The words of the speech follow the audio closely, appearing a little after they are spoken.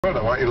I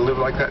want you to live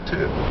like that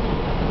too.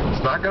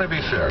 It's not going to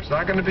be fair. It's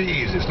not going to be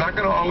easy. It's not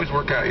going to always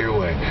work out your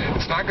way.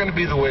 It's not going to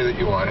be the way that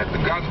you want it.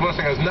 God's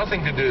blessing has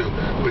nothing to do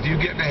with you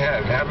getting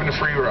ahead and having a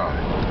free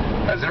ride.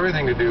 It has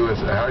everything to do with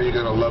how you're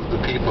going to love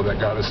the people that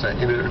God has sent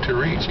you to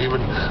reach,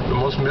 even the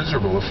most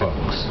miserable of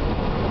folks.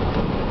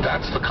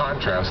 That's the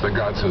contrast that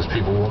God says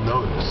people will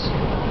notice.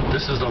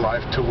 This is the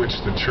life to which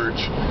the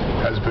church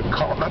has been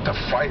called, not to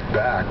fight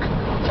back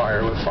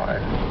fire with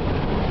fire,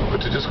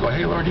 but to just go,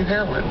 hey, Lord, you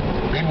handle it.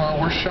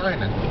 Meanwhile, we're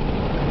shining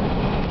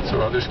so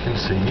others can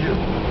see you.